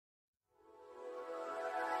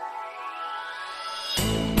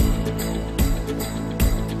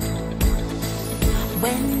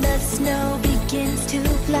snow begins to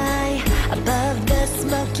fly above the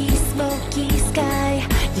smoky, smoky sky.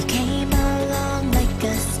 You came along like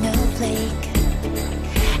a snowflake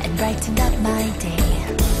and brightened up my day.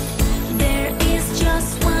 There is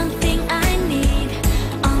just one thing I need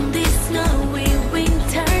on this snowy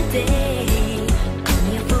winter day. Call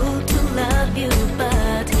me a fool to love you,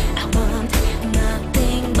 but I want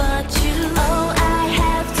nothing but you. Oh, I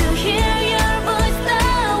have to hear your voice, the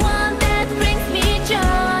one that brings me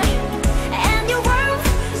joy, and your warmth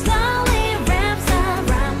slowly wraps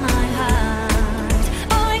around my heart.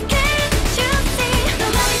 Oh, can't you see the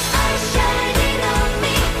lights are shining on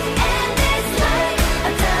me, and it's like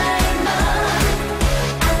a diamond.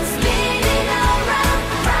 I'm spinning around,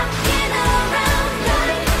 rocking around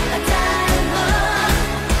like a diamond.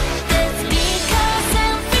 That's because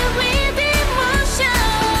I'm filled with emotions.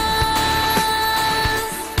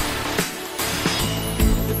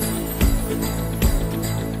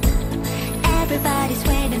 Everybody's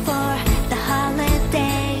waiting for the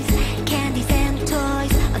holidays, candies and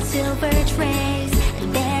toys on silver trays. And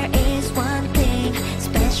there is one thing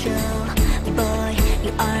special, boy,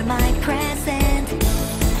 you are my present.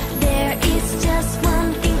 There is just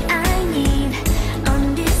one thing I need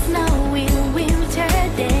on this snowy winter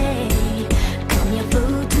day. Call me a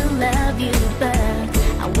fool to love you, but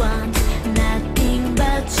I want nothing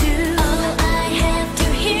but you. Oh, I have to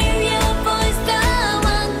hear your voice, the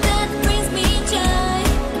one that brings me joy,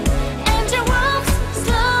 and your warmth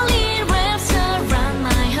slowly wraps around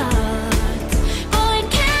my heart. Boy,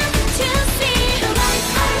 can't you see the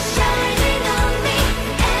lights are shining on me,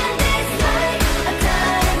 and it's like a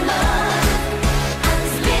diamond. I'm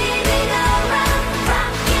spinning around,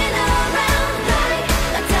 rocking around like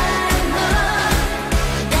a diamond.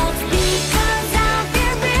 That's because I'm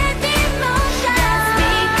filled with emotions. That's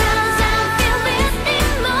because I'm filled with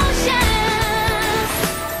emotions.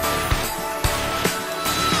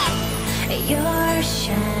 You're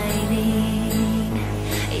shining,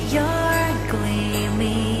 you're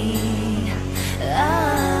gleaming.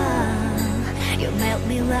 Oh, you melt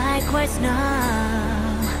me like white snow.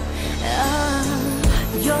 Oh,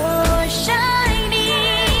 you're shining,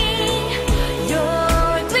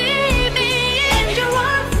 you're gleaming, and your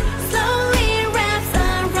warmth slowly wraps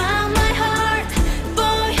around my heart.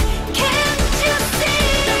 Boy, can't you see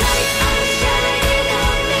the lights are shining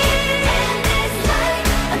on me, and it's like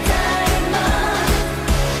a diamond.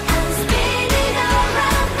 I'm spinning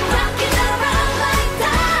around, rocking around like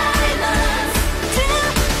diamonds to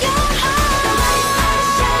your heart. The lights are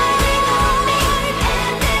shining on me,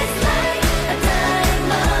 and it's like a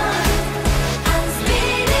diamond. I'm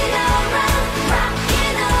spinning around,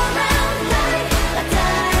 rocking around like a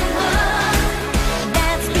diamond.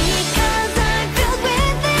 That's because I'm filled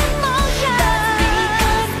with emotion. That's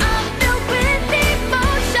because I'm filled with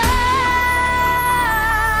emotion.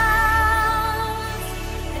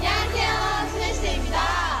 안녕하세요, 소녀시대입니다.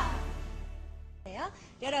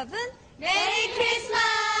 여러분, 메리 크리스마스!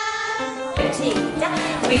 시작.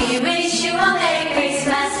 We wish you a Merry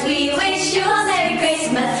Christmas. We wish you a Merry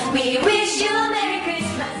Christmas. We wish you a Merry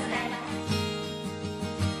Christmas.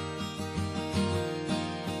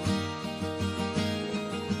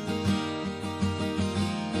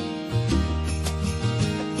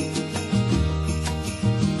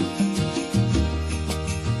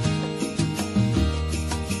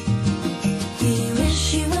 We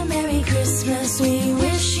wish you a Merry Christmas. We wish